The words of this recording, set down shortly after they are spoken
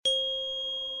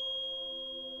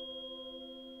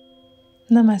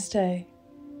Namaste,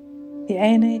 the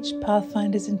ANH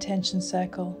Pathfinder's Intention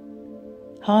Circle,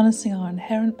 harnessing our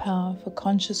inherent power for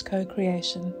conscious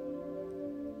co-creation.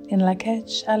 In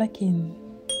Lakech Alakin.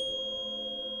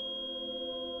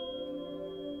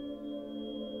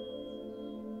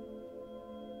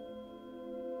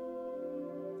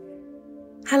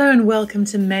 Hello and welcome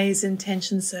to May's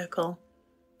Intention Circle.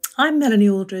 I'm Melanie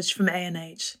Aldridge from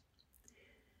ANH.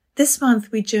 This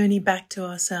month we journey back to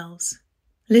ourselves,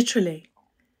 literally,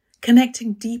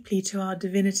 connecting deeply to our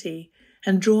divinity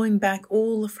and drawing back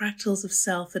all the fractals of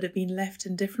self that have been left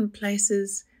in different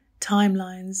places,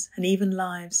 timelines, and even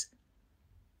lives.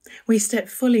 We step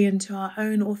fully into our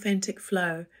own authentic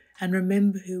flow and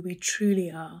remember who we truly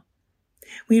are.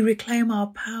 We reclaim our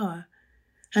power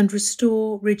and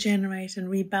restore, regenerate, and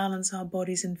rebalance our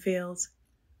bodies and fields.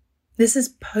 This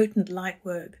is potent light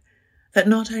work that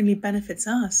not only benefits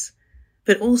us,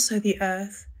 but also the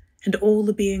earth and all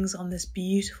the beings on this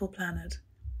beautiful planet.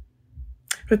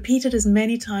 Repeat it as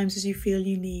many times as you feel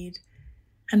you need,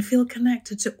 and feel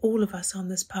connected to all of us on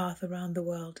this path around the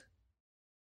world.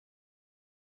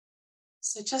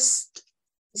 So just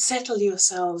settle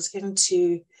yourselves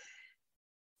into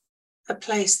a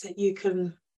place that you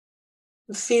can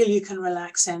feel you can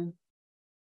relax in.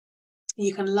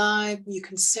 You can lie, you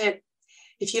can sit.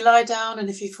 If you lie down and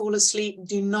if you fall asleep,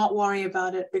 do not worry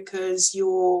about it, because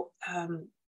you're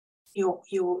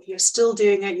still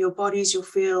doing it. Your bodies, your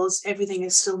fields, everything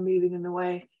is still moving in the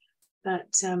way that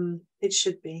it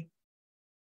should be.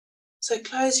 So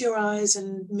close your eyes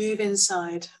and move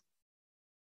inside.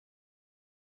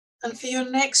 And for your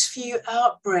next few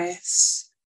out breaths,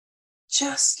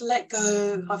 just let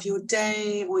go of your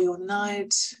day or your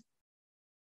night.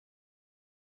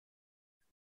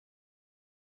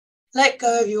 Let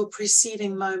go of your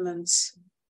preceding moments.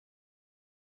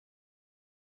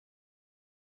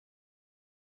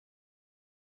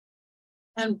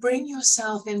 And bring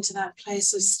yourself into that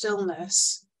place of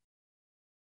stillness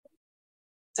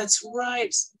that's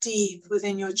right deep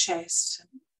within your chest.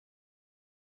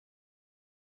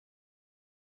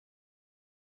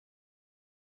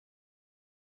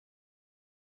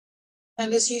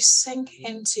 And as you sink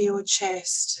into your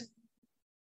chest,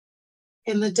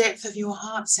 in the depth of your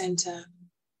heart center,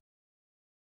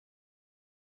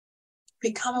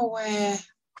 become aware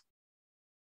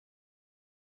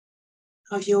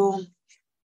of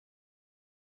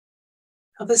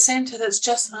the center that's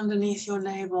just underneath your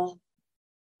navel,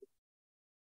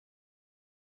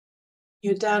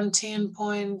 your dantian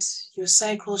point, your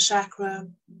sacral chakra,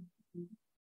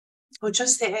 or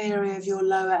just the area of your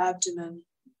lower abdomen.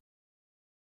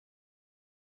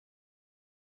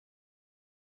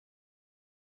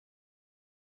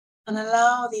 And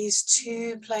allow these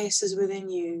two places within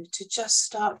you to just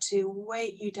start to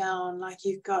weight you down like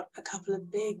you've got a couple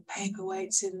of big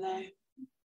paperweights in there.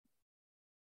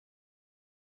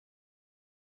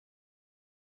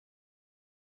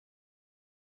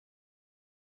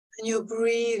 And your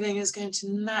breathing is going to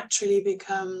naturally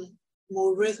become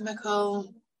more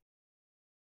rhythmical,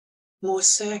 more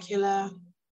circular,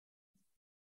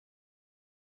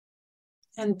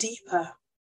 and deeper.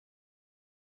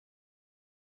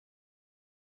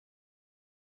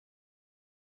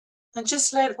 And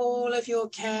just let all of your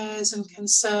cares and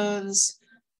concerns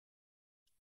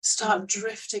start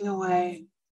drifting away,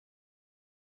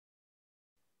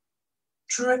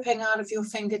 dripping out of your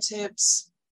fingertips,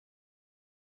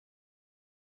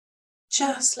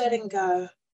 just letting go.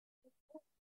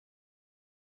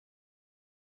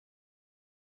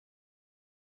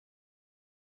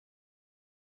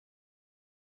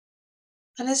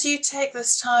 And as you take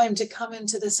this time to come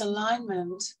into this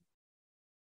alignment,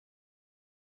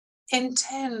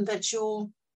 intend that your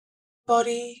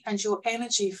body and your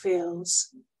energy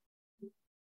fields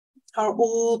are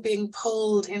all being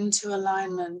pulled into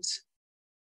alignment.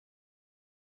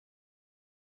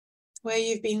 Where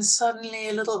you've been suddenly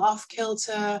a little off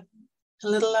kilter, a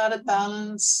little out of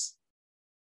balance,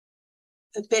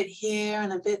 a bit here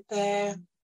and a bit there.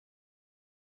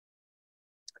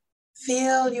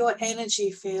 Feel your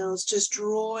energy fields just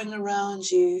drawing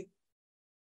around you,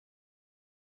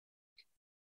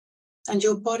 and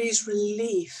your body's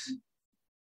relief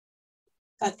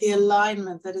at the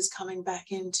alignment that is coming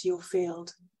back into your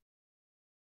field.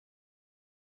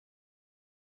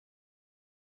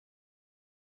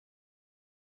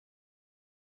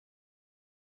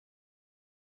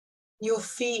 Your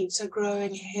feet are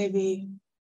growing heavy,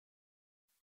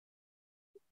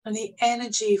 and the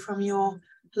energy from your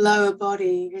lower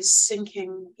body is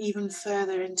sinking even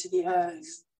further into the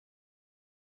earth.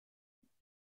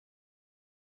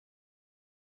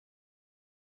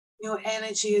 Your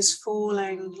energy is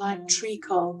falling like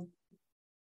treacle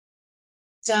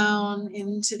down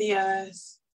into the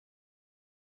earth,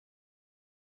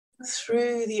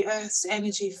 through the earth's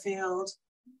energy field,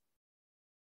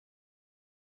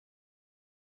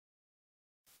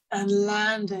 and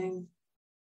landing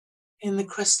in the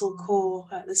crystal core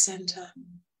at the center.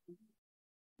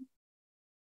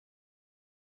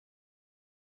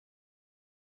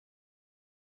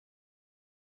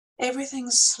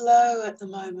 Everything's slow at the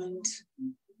moment.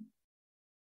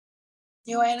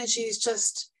 Your energy is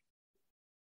just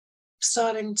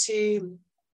starting to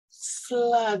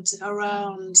flood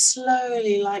around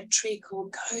slowly like treacle,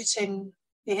 coating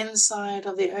the inside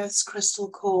of the Earth's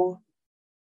crystal core,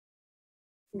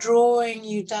 drawing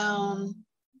you down,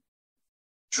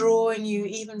 drawing you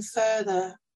even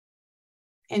further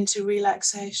into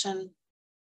relaxation.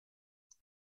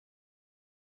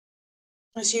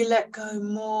 As you let go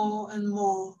more and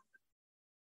more,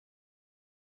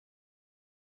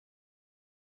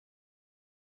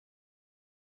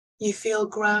 you feel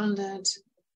grounded,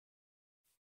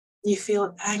 you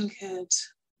feel anchored,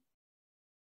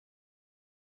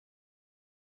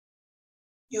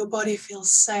 your body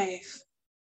feels safe.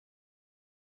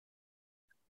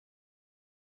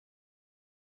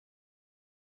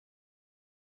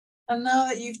 And now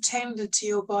that you've tended to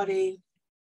your body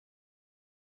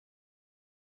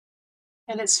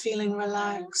and it's feeling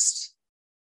relaxed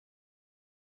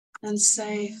and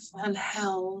safe and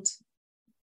held,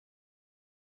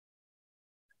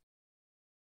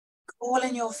 call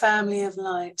in your family of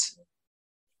light,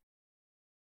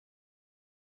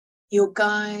 your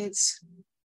guides,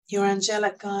 your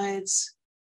angelic guides,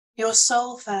 your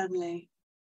soul family.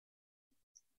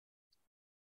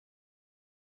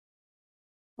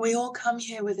 We all come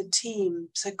here with a team,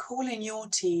 so call in your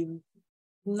team.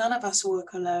 None of us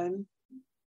work alone.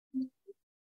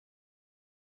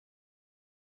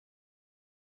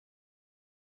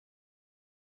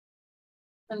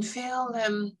 And feel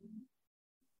them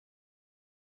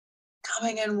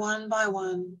coming in one by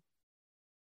one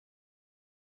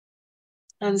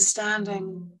and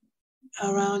standing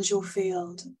around your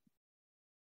field.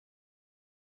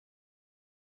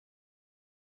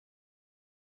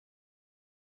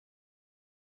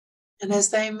 And as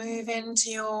they move into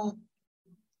your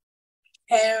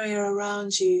area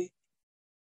around you,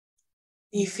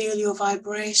 you feel your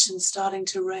vibration starting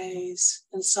to raise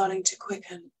and starting to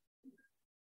quicken.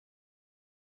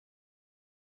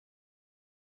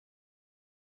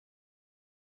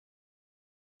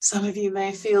 Some of you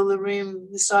may feel the room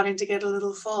is starting to get a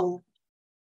little full.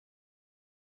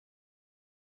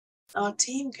 Our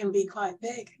team can be quite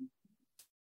big.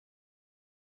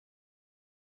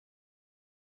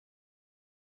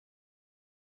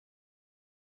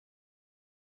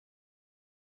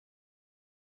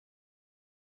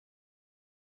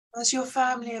 As your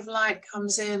family of light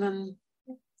comes in and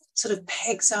sort of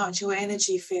pegs out your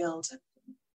energy field,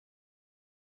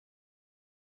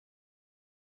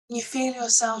 you feel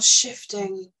yourself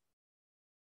shifting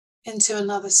into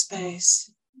another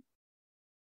space,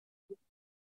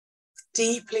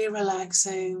 deeply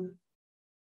relaxing,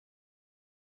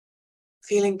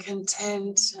 feeling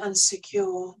content and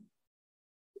secure,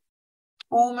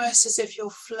 almost as if you're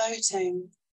floating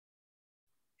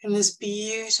in this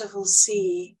beautiful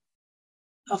sea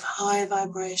of high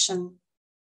vibration.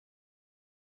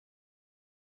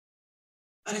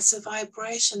 But it's a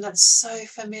vibration that's so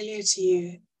familiar to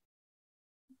you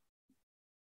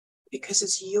because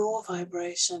it's your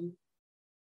vibration.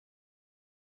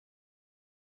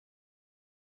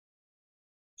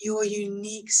 Your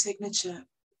unique signature.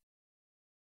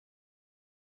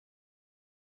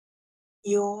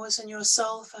 Yours and your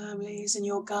soul families and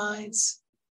your guides.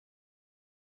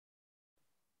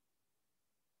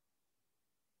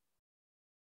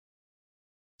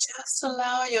 Just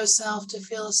allow yourself to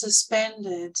feel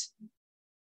suspended,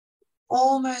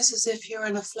 almost as if you're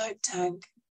in a float tank,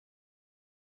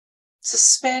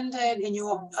 suspended in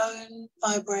your own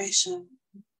vibration.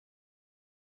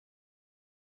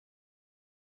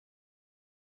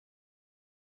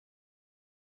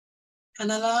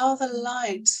 And allow the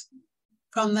light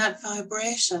from that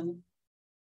vibration,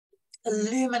 the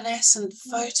luminescent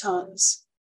photons,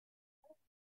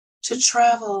 to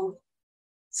travel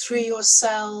through your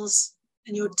cells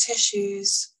and your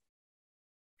tissues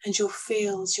and your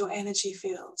fields, your energy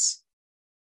fields.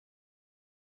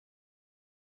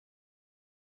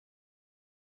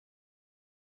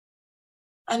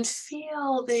 And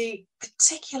feel the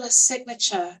particular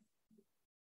signature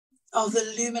of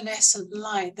the luminescent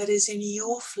light that is in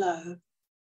your flow.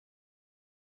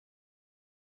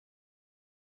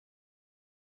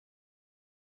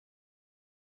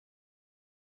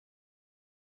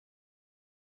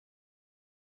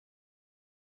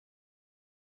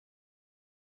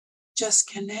 just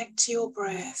connect to your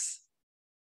breath.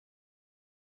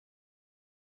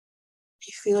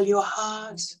 You feel your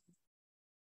heart,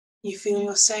 you feel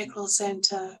your sacral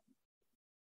center,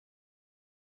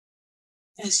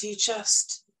 as you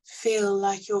just feel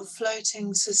like you're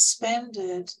floating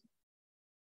suspended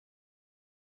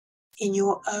in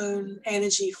your own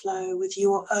energy flow with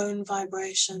your own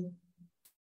vibration.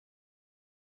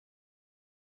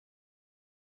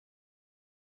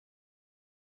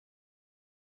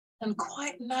 And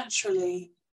quite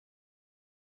naturally,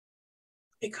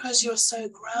 because you're so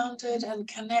grounded and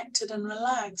connected and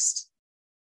relaxed,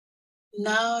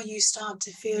 now you start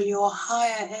to feel your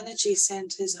higher energy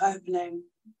centers opening.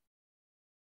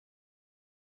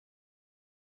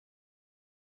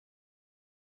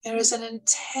 There is an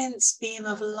intense beam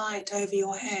of light over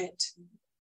your head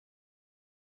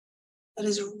that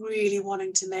is really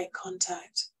wanting to make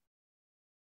contact.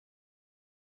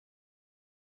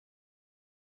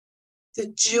 The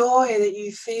joy that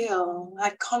you feel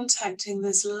at contacting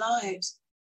this light,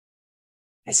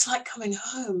 it's like coming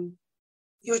home.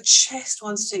 Your chest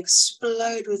wants to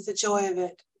explode with the joy of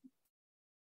it.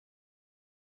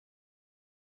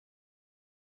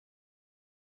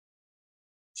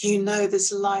 You know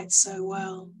this light so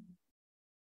well.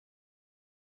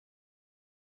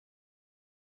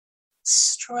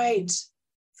 Straight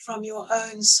from your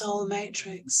own soul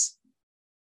matrix,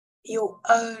 your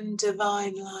own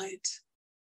divine light.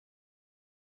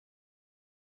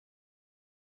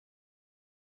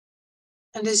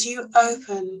 And as you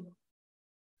open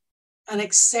and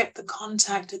accept the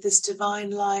contact of this divine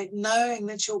light, knowing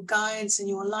that your guides and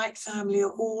your light family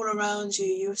are all around you,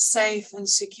 you're safe and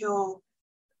secure.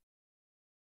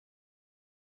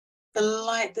 The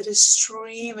light that is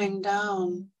streaming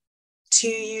down to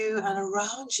you and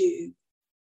around you.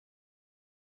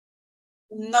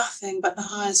 Nothing but the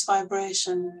highest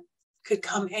vibration could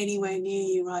come anywhere near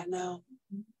you right now.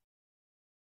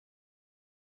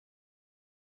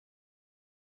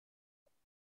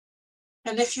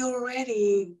 And if you're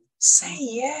ready, say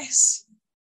yes.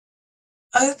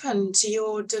 Open to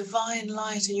your divine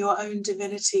light and your own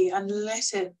divinity and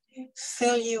let it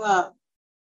fill you up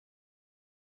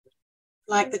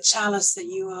like the chalice that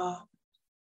you are.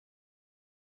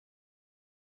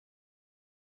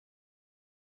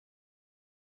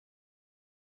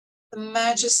 The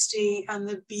majesty and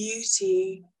the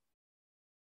beauty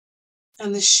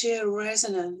and the sheer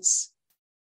resonance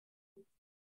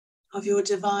of your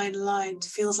divine light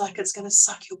feels like it's going to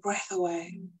suck your breath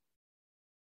away.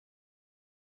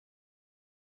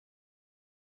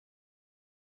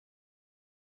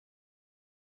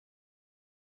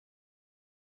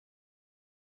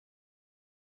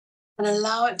 And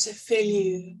allow it to fill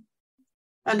you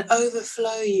and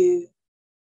overflow you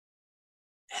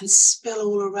and spill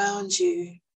all around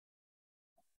you.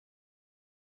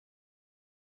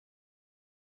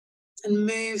 And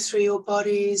move through your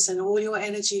bodies and all your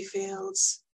energy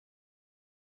fields.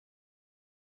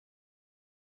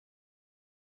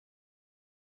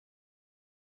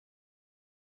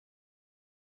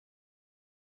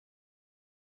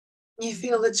 You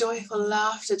feel the joyful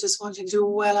laughter just wanting to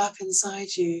well up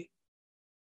inside you,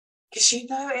 because you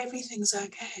know everything's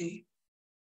okay.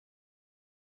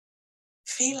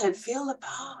 Feel it, feel the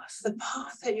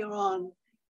path that you're on.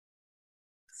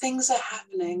 Things are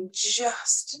happening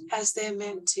just as they're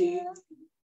meant to,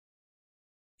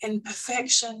 in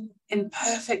perfection, in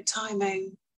perfect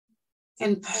timing,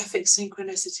 in perfect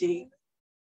synchronicity.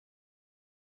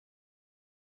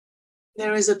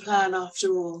 There is a plan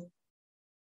after all.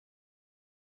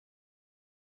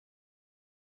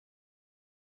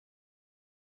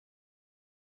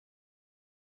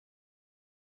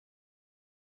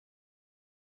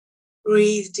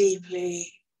 Breathe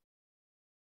deeply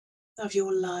of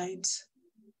your light.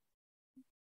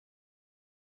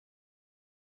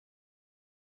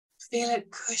 Feel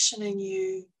it cushioning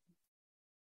you.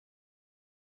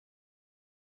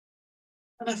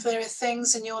 And if there are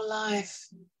things in your life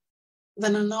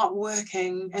that are not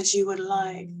working as you would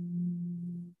like,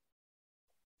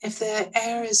 if there are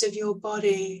areas of your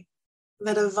body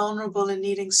that are vulnerable and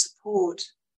needing support,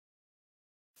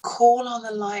 call on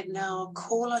the light now,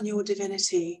 call on your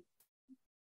divinity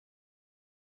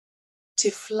to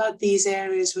flood these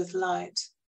areas with light.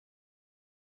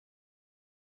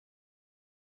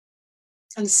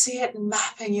 And see it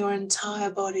mapping your entire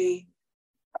body,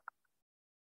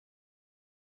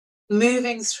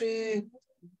 moving through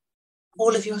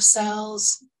all of your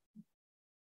cells,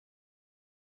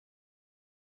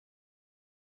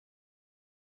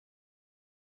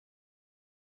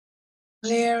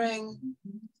 clearing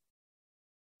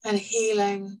and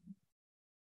healing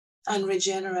and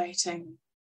regenerating.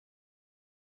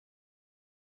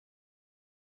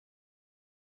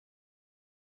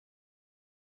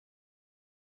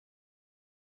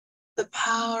 The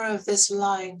power of this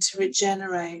light to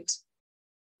regenerate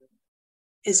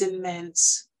is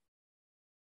immense.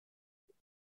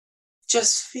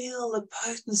 Just feel the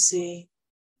potency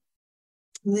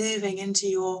moving into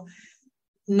your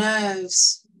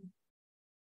nerves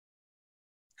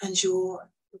and your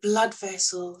blood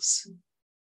vessels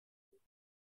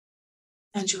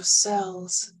and your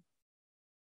cells,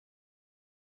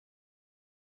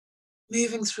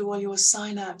 moving through all your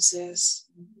synapses,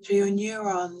 through your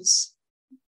neurons,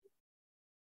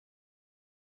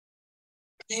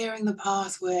 clearing the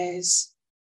pathways,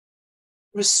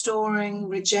 restoring,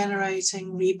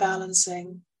 regenerating,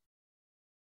 rebalancing.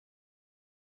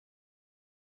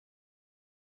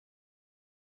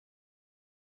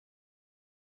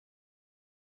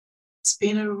 It's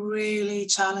been a really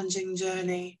challenging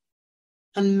journey,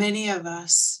 and many of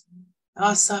us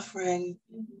are suffering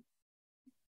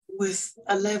with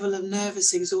a level of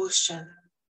nervous exhaustion.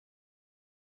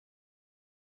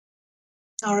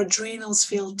 Our adrenals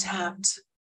feel tapped,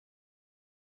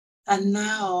 and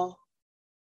now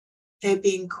they're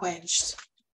being quenched.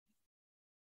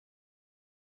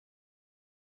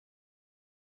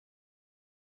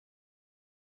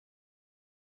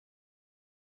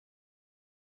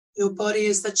 Your body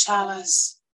is the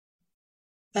chalice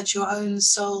that your own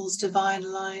soul's divine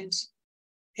light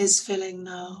is filling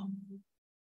now.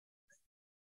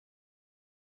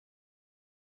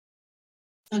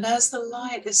 And as the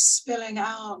light is spilling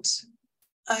out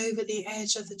over the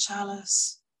edge of the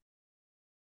chalice,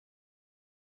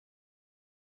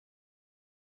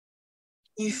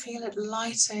 you feel it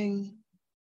lighting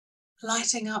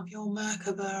up your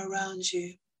Merkaba around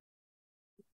you.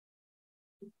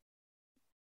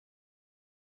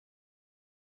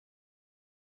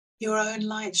 Your own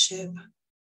light ship.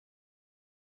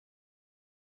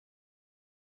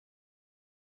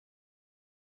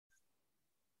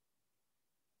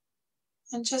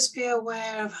 And just be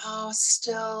aware of how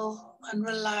still and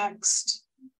relaxed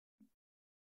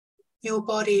your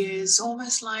body is,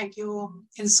 almost like you're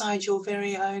inside your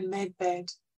very own med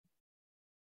bed.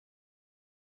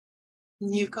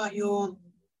 And you've got your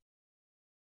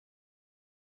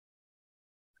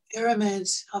pyramid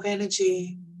of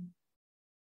energy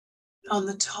on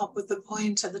the top, with the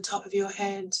point at the top of your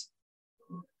head,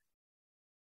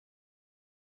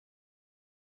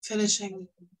 finishing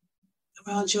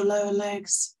around your lower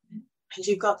legs, and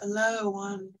you've got the lower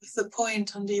one with the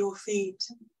point under your feet,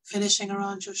 finishing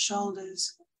around your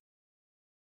shoulders.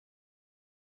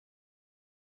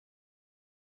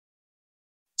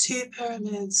 Two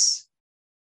pyramids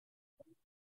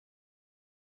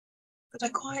that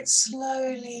are quite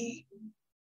slowly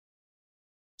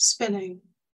spinning.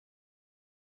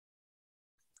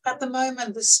 At the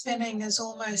moment, the spinning is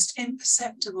almost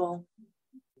imperceptible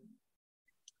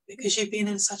because you've been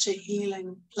in such a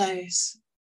healing place.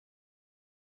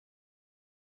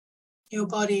 Your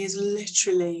body is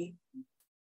literally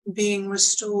being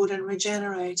restored and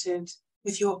regenerated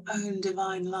with your own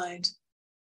divine light.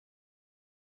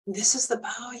 This is the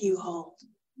power you hold.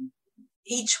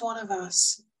 Each one of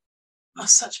us are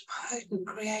such potent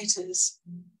creators.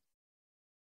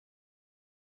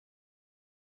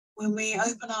 When we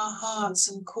open our hearts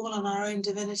and call on our own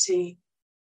divinity,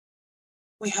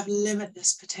 we have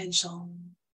limitless potential.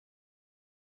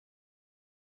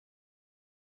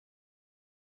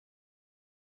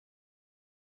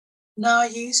 Now,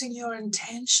 using your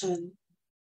intention,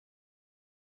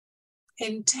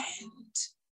 intend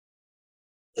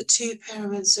the two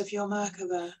pyramids of your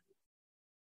Merkaba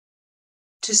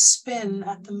to spin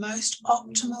at the most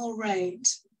optimal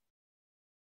rate,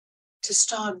 to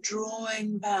start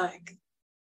drawing back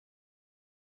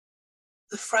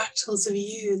the fractals of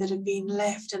you that have been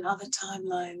left in other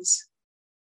timelines.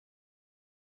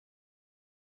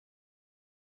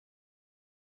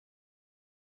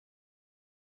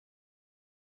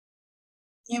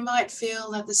 You might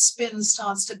feel that the spin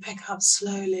starts to pick up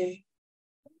slowly,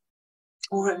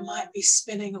 or it might be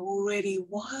spinning already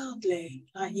wildly,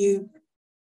 like you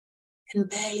can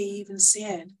barely even see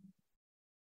it.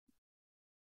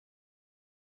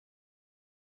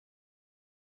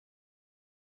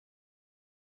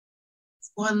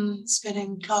 One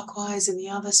spinning clockwise and the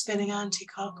other spinning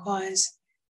anti-clockwise.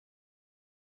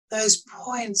 Those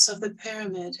points of the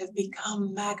pyramid have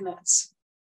become magnets,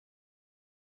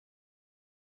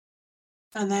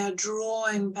 and they are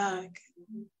drawing back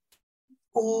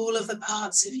all of the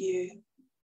parts of you.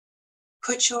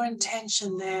 Put your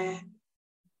intention there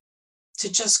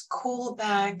to just call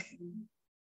back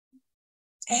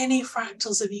any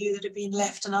fractals of you that have been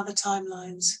left in other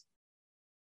timelines,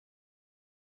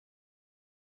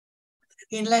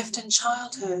 been left in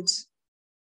childhood,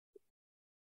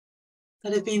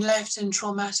 that have been left in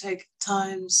traumatic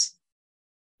times,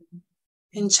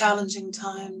 in challenging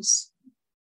times,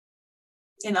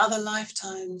 in other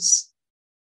lifetimes.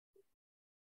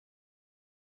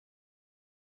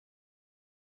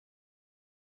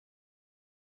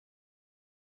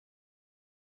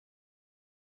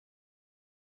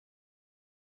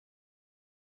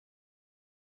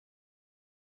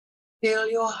 Feel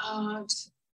your heart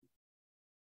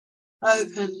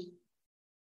open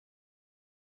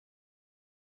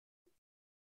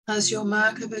as your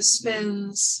Merkaba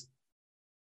spins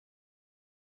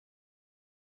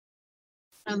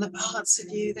and the parts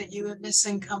of you that you were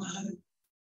missing come home.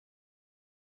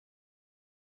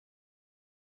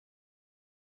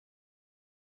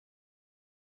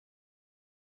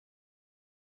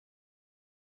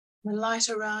 The light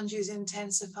around you is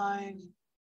intensifying.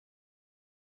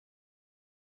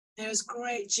 There is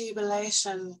great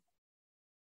jubilation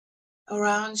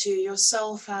around you, your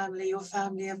soul family, your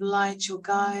family of light, your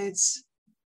guides.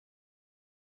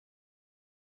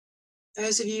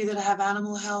 Those of you that have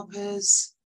animal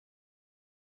helpers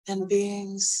and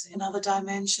beings in other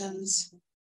dimensions.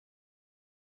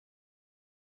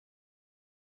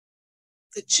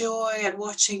 The joy at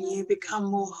watching you become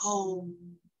more whole.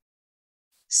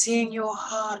 Seeing your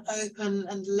heart open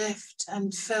and lift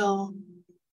and fill.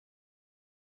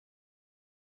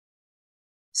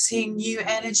 Seeing new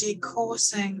energy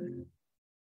coursing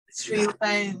through your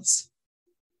veins.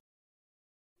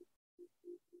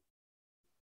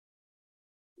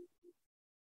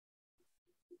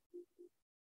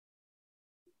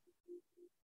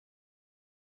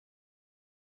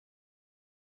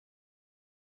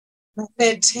 Let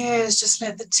their tears, just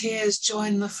let the tears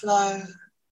join the flow.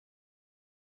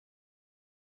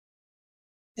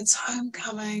 It's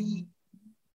homecoming.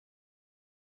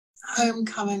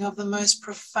 Homecoming of the most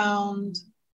profound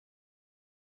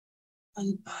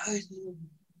and potent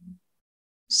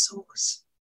source.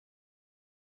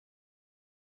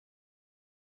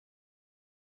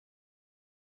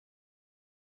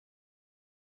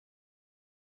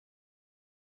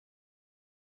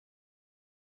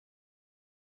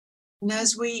 And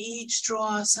as we each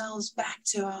draw ourselves back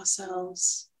to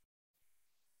ourselves,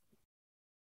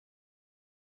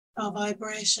 our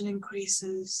vibration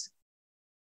increases.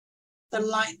 The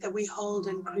light that we hold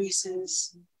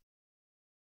increases.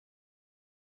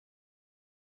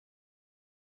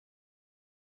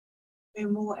 We're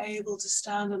more able to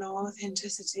stand in our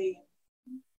authenticity.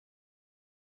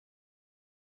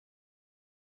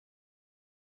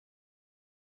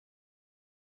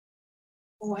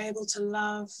 More able to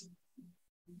love.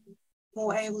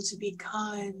 More able to be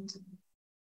kind.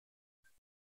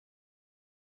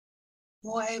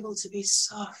 More able to be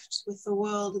soft with the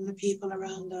world and the people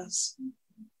around us.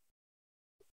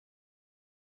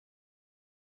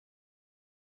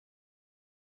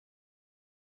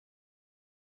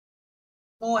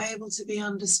 More able to be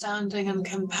understanding and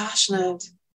compassionate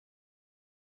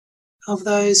of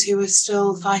those who are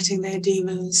still fighting their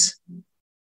demons,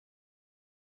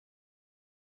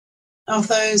 of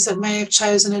those that may have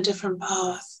chosen a different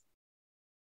path.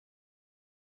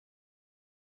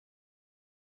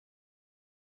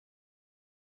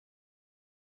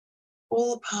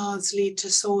 All paths lead to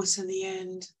source in the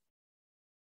end.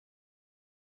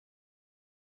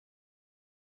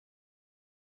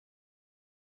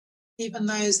 Even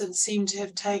those that seem to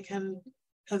have taken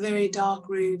a very dark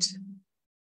route.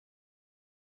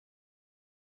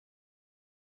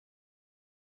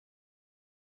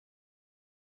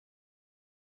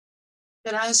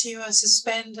 But as you are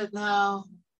suspended now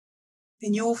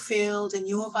in your field, in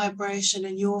your vibration,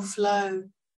 in your flow,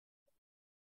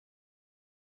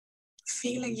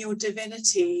 feeling your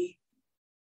divinity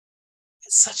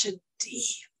at such a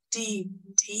deep, deep,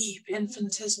 deep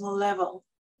infinitesimal level,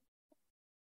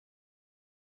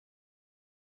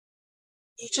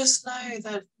 you just know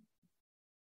that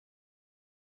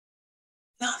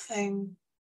nothing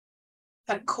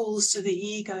that calls to the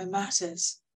ego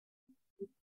matters.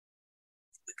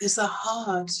 Because the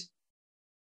heart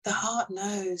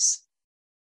knows.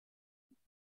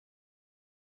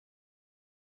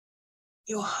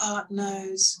 Your heart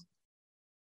knows.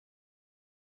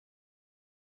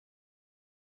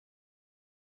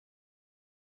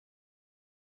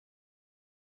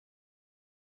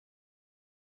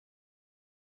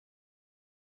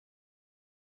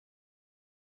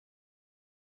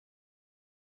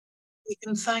 We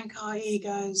can thank our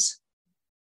egos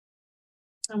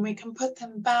and we can put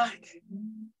them back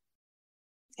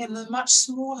in the much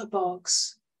smaller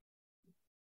box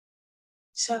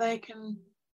so they can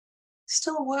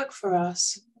still work for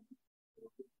us,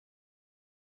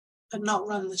 but not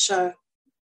run the show.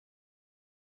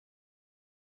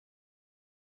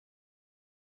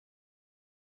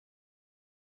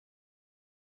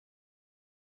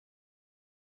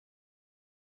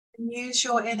 Use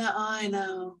your inner eye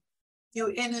now,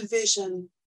 your inner vision,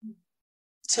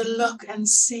 to look and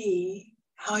see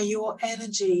how your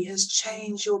energy has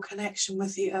changed your connection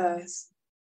with the earth.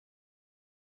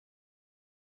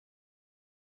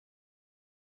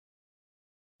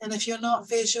 And if you're not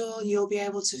visual, you'll be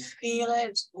able to feel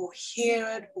it or hear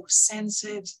it or sense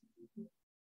it.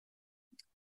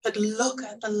 But look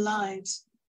at the light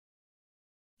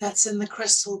that's in the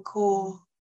crystal core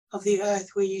of the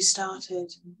earth where you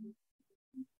started.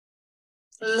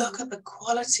 Look at the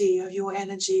quality of your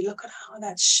energy. Look at how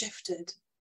that's shifted.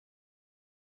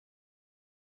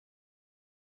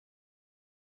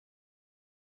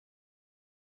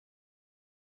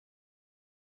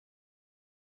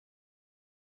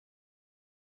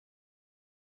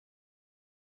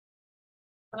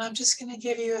 And I'm just going to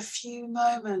give you a few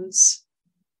moments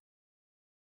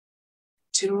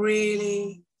to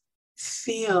really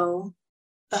feel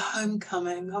the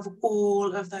homecoming of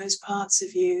all of those parts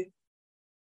of you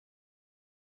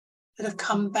that have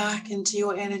come back into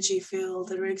your energy field,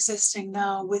 that are existing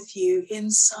now with you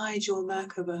inside your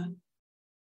Merkaba.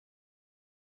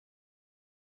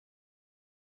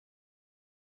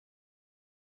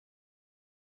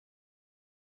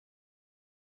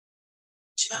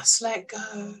 Just let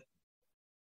go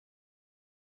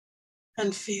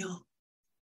and feel.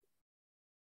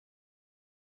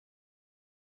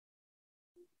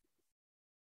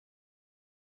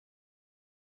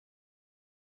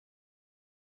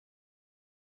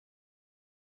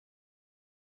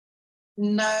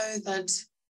 Know that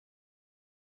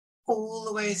all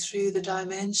the way through the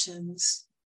dimensions,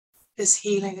 this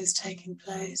healing is taking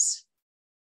place.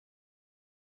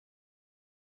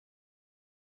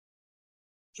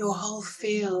 Your whole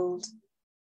field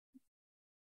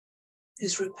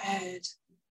is repaired.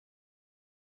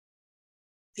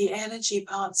 The energy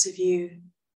parts of you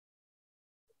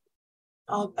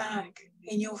are back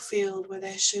in your field where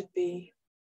they should be.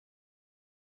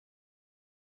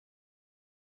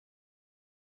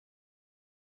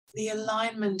 The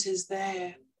alignment is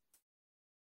there.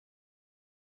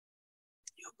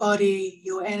 Your body,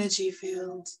 your energy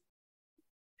field,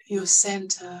 your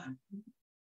center,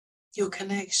 your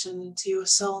connection to your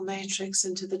soul matrix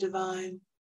and to the divine.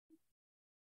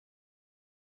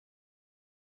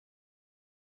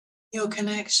 Your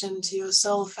connection to your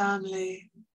soul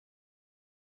family,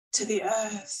 to the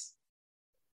earth,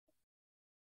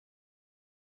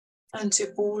 and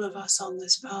to all of us on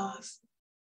this path.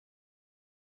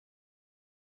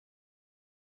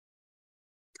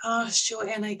 Cast your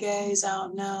inner gaze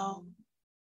out now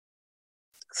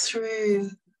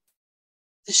through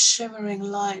the shimmering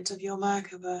light of your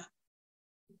Merkaba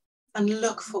and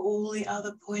look for all the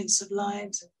other points of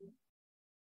light.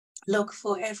 Look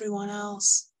for everyone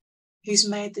else who's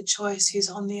made the choice, who's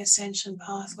on the ascension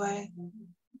pathway.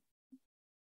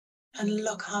 And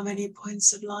look how many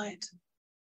points of light.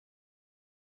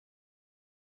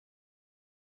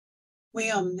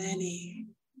 We are many.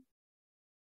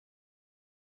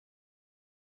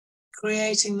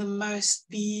 Creating the most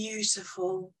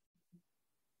beautiful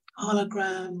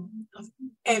hologram of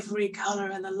every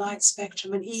color in the light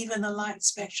spectrum, and even the light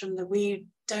spectrum that we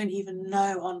don't even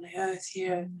know on the earth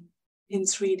here in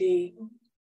 3D.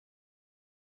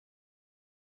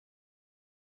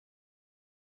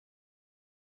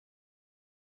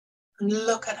 And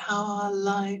look at how our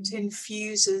light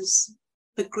infuses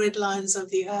the grid lines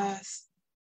of the earth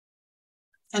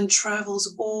and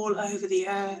travels all over the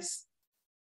earth.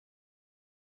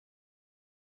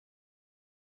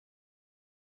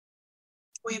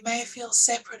 We may feel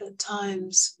separate at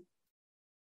times,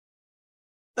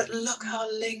 but look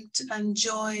how linked and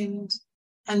joined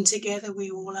and together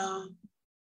we all are.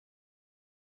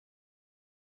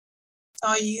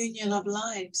 Our union of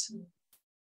light.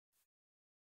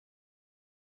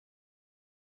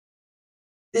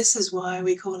 This is why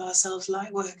we call ourselves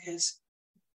light workers.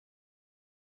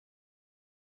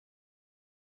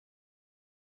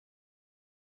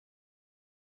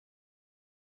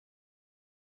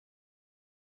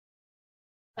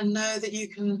 And know that you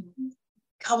can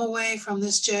come away from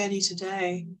this journey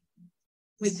today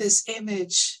with this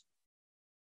image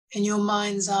in your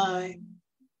mind's eye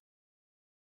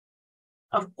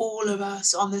of all of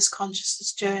us on this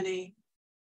consciousness journey,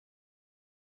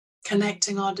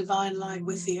 connecting our divine light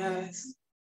with the earth.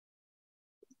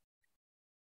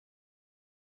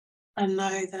 And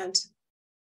know that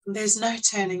there's no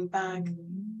turning back.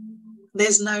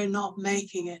 There's no not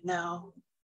making it now.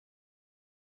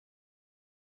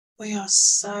 We are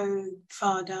so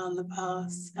far down the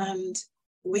path and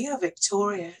we are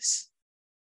victorious.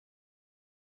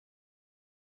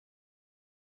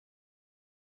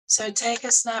 So take a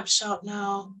snapshot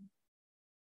now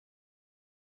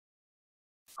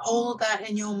Hold that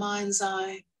in your mind's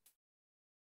eye.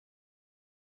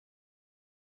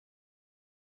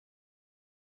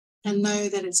 And know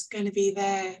that it's going to be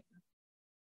there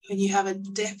when you have a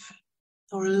dip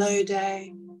or a low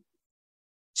day.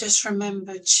 Just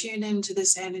remember, tune into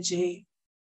this energy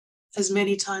as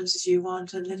many times as you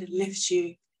want and let it lift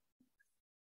you.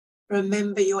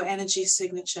 Remember your energy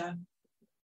signature.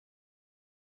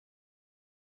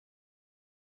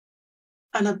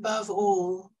 And above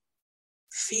all,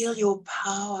 feel your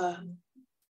power,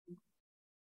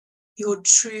 your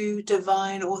true,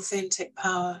 divine, authentic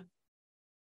power.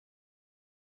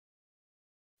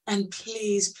 And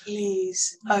please,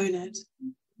 please own it.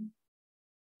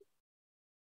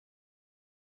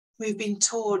 We've been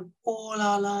taught all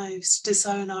our lives to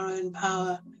disown our own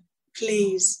power.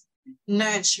 Please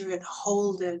nurture it,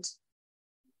 hold it.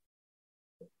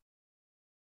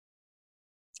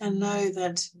 And know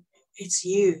that it's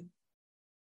you.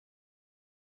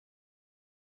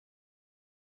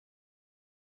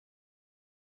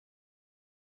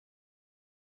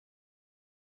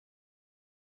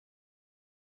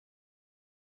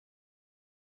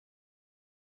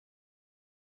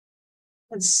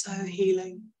 It's so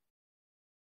healing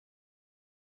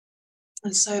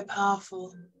and so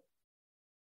powerful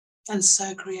and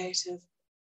so creative.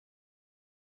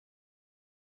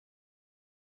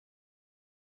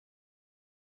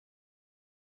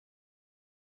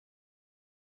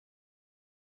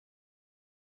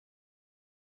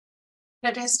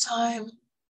 It is time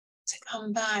to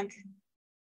come back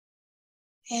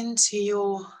into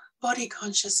your body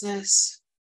consciousness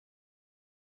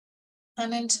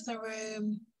and into the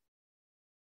room,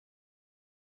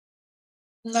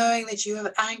 knowing that you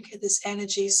have anchored this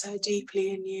energy so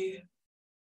deeply in you.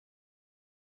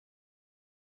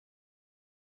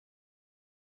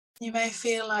 You may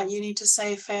feel like you need to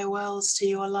say farewells to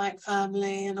your light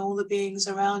family and all the beings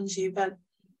around you, but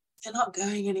they're not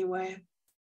going anywhere.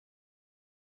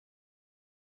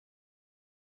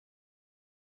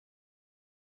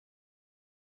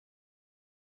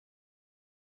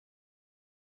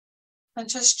 And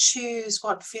just choose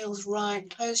what feels right.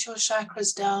 Close your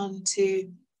chakras down to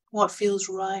what feels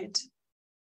right.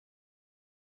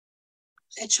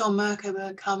 Let your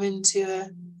Merkaba come into a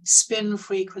spin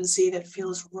frequency that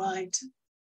feels right.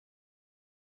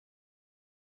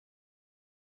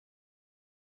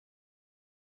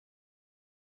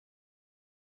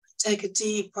 Take a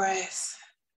deep breath.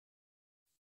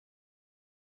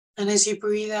 And as you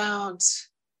breathe out,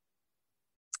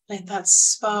 let that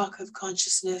spark of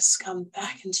consciousness come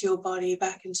back into your body,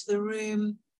 back into the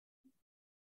room,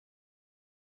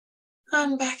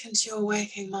 and back into your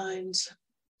waking mind.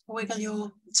 Wiggle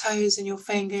your toes and your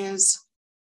fingers.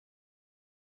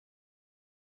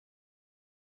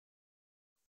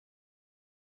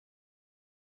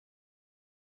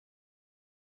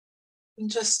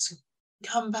 And just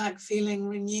come back feeling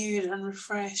renewed and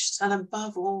refreshed, and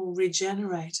above all,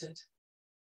 regenerated.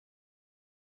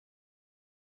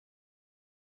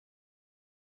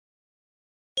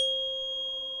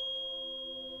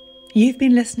 You've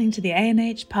been listening to the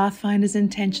ANH Pathfinder's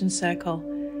Intention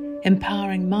Circle,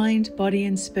 empowering mind, body,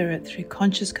 and spirit through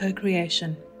conscious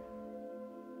co-creation.